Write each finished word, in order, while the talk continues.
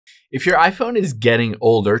If your iPhone is getting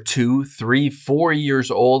older, 2, 3, 4 years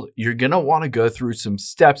old, you're going to want to go through some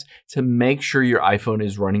steps to make sure your iPhone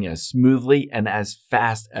is running as smoothly and as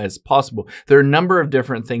fast as possible. There are a number of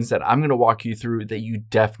different things that I'm going to walk you through that you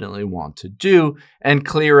definitely want to do and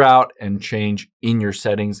clear out and change in your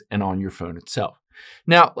settings and on your phone itself.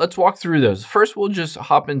 Now, let's walk through those. First, we'll just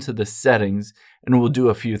hop into the settings and we'll do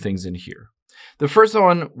a few things in here. The first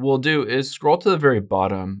one we'll do is scroll to the very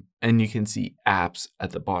bottom and you can see apps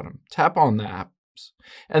at the bottom. Tap on the apps.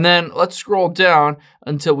 And then let's scroll down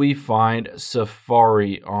until we find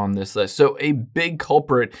Safari on this list. So a big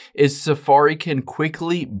culprit is Safari can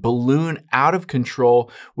quickly balloon out of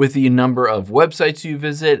control with the number of websites you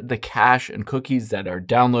visit, the cache and cookies that are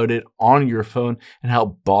downloaded on your phone, and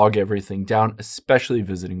help bog everything down, especially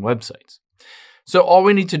visiting websites. So all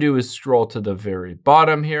we need to do is scroll to the very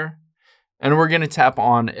bottom here, and we're going to tap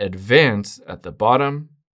on Advanced at the bottom.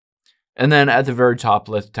 And then at the very top,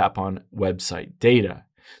 let's tap on Website Data.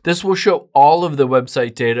 This will show all of the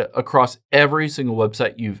website data across every single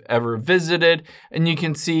website you've ever visited. And you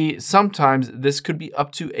can see sometimes this could be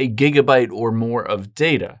up to a gigabyte or more of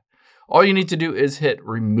data. All you need to do is hit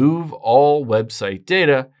Remove All Website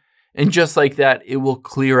Data. And just like that, it will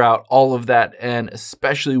clear out all of that. And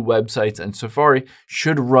especially websites and Safari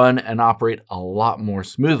should run and operate a lot more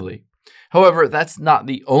smoothly. However, that's not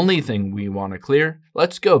the only thing we want to clear.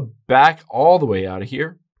 Let's go back all the way out of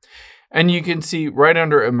here. And you can see right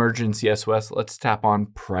under Emergency SOS, let's tap on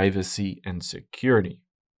Privacy and Security.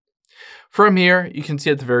 From here, you can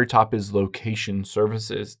see at the very top is Location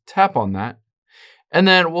Services. Tap on that. And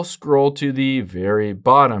then we'll scroll to the very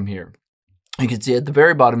bottom here. You can see at the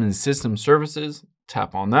very bottom is System Services.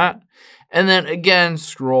 Tap on that. And then again,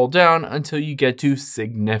 scroll down until you get to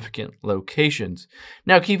significant locations.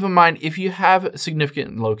 Now, keep in mind, if you have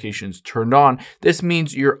significant locations turned on, this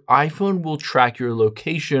means your iPhone will track your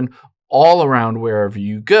location all around wherever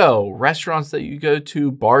you go, restaurants that you go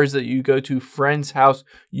to, bars that you go to, friend's house,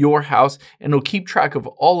 your house, and it'll keep track of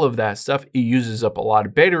all of that stuff. It uses up a lot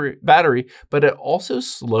of battery, but it also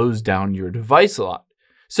slows down your device a lot.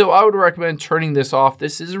 So I would recommend turning this off.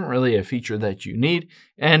 This isn't really a feature that you need,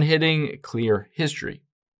 and hitting Clear History.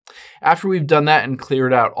 After we've done that and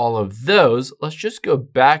cleared out all of those, let's just go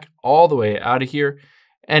back all the way out of here.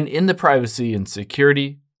 And in the Privacy and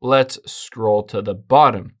Security, let's scroll to the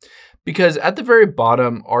bottom. Because at the very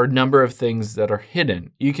bottom are a number of things that are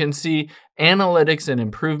hidden. You can see Analytics and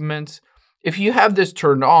Improvements. If you have this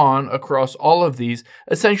turned on across all of these,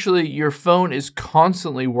 essentially your phone is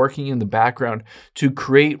constantly working in the background to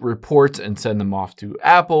create reports and send them off to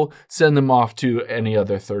Apple, send them off to any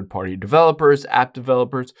other third-party developers, app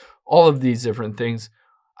developers, all of these different things.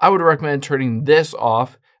 I would recommend turning this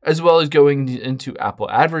off, as well as going into Apple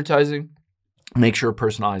advertising. Make sure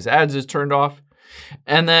personalized ads is turned off.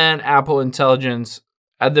 And then Apple Intelligence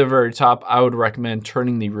at the very top, I would recommend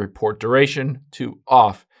turning the report duration to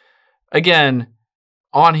off. Again,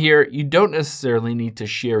 on here, you don't necessarily need to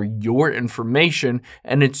share your information,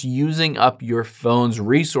 and it's using up your phone's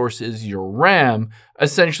resources, your RAM,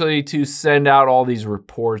 essentially to send out all these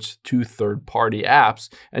reports to third-party apps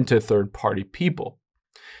and to third-party people.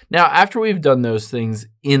 Now, after we've done those things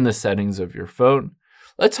in the settings of your phone,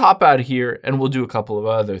 let's hop out of here and we'll do a couple of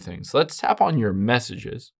other things. Let's tap on your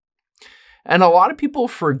messages. And a lot of people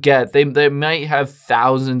forget they might have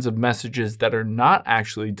thousands of messages that are not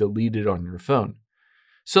actually deleted on your phone.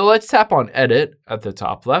 So let's tap on Edit at the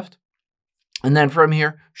top left. And then from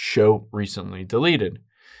here, Show Recently Deleted.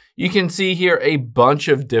 You can see here a bunch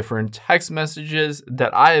of different text messages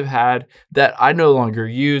that I have had that I no longer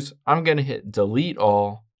use. I'm going to hit Delete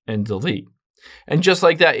All and Delete. And just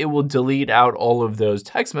like that, it will delete out all of those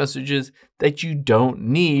text messages that you don't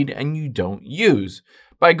need and you don't use.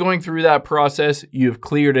 By going through that process, you've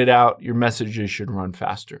cleared it out. Your messages should run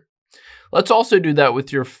faster. Let's also do that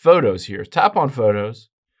with your photos here. Tap on Photos.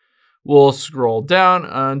 We'll scroll down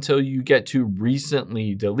until you get to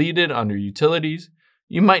Recently Deleted under Utilities.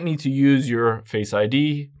 You might need to use your Face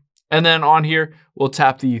ID. And then on here, we'll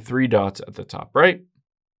tap the 3 dots at the top right.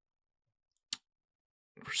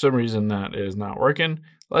 For some reason, that is not working.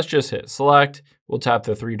 Let's just hit Select. We'll tap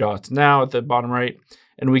the 3 dots now at the bottom right,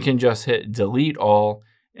 and we can just hit Delete All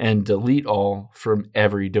and delete all from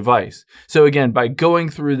every device. So again, by going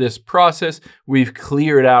through this process, we've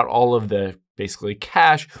cleared out all of the basically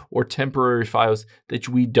cache or temporary files that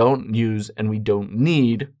we don't use and we don't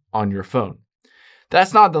need on your phone.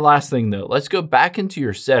 That's not the last thing though. Let's go back into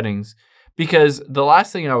your settings, because the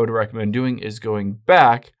last thing I would recommend doing is going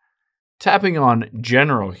back, tapping on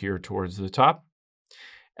General here towards the top,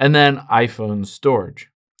 and then iPhone storage.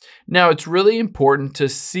 Now, it's really important to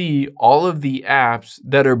see all of the apps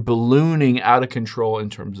that are ballooning out of control in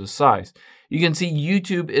terms of size. You can see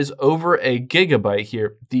YouTube is over a gigabyte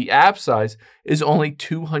here. The app size is only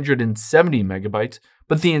 270 megabytes,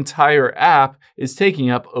 but the entire app is taking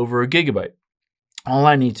up over a gigabyte. All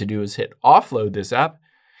I need to do is hit offload this app.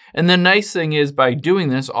 And the nice thing is by doing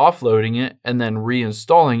this, offloading it and then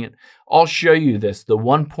reinstalling it, I'll show you this, the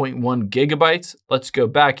 1.1 gigabytes. Let's go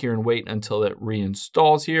back here and wait until it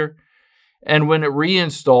reinstalls here. And when it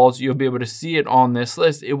reinstalls, you'll be able to see it on this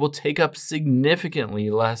list. It will take up significantly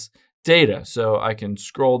less data. So I can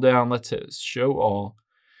scroll down, let's hit show all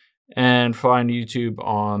and find YouTube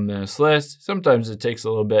on this list. Sometimes it takes a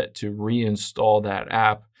little bit to reinstall that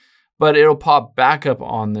app, but it'll pop back up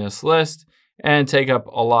on this list and take up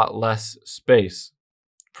a lot less space.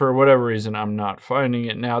 For whatever reason, I'm not finding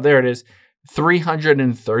it now. There it is,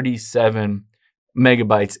 337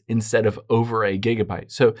 megabytes instead of over a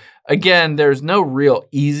gigabyte. So again, there's no real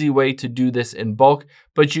easy way to do this in bulk,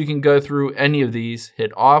 but you can go through any of these,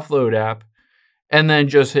 hit offload app, and then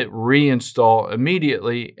just hit reinstall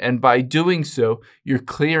immediately. And by doing so, you're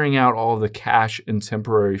clearing out all the cache and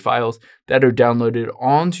temporary files that are downloaded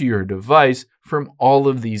onto your device from all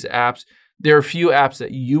of these apps. There are a few apps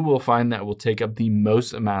that you will find that will take up the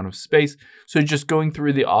most amount of space. So just going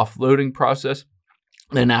through the offloading process,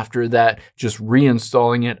 then after that, just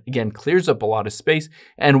reinstalling it, again, clears up a lot of space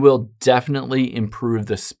and will definitely improve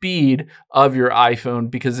the speed of your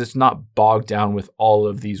iPhone because it's not bogged down with all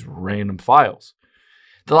of these random files.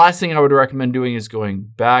 The last thing I would recommend doing is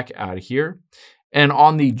going back out of here and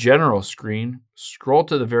on the general screen, scroll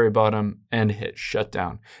to the very bottom and hit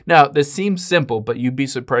shutdown. Now, this seems simple, but you'd be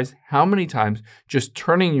surprised how many times just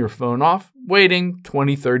turning your phone off, waiting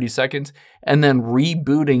 20, 30 seconds, and then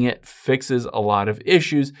rebooting it fixes a lot of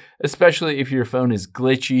issues, especially if your phone is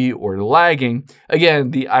glitchy or lagging.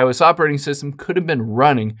 Again, the iOS operating system could have been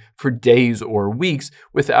running for days or weeks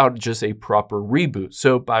without just a proper reboot.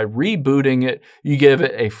 So by rebooting it, you give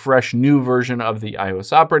it a fresh new version of the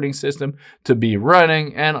iOS operating system to be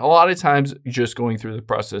running, and a lot of times just going through the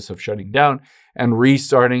process of shutting down and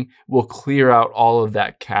restarting will clear out all of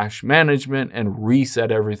that cache management and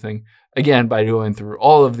reset everything. Again, by going through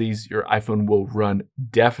all of these, your iPhone will run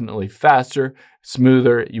definitely faster,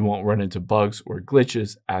 smoother. You won't run into bugs or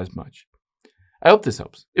glitches as much. I hope this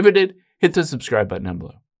helps. If it did, hit the subscribe button down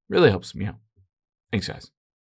below. Really helps me out. Thanks, guys.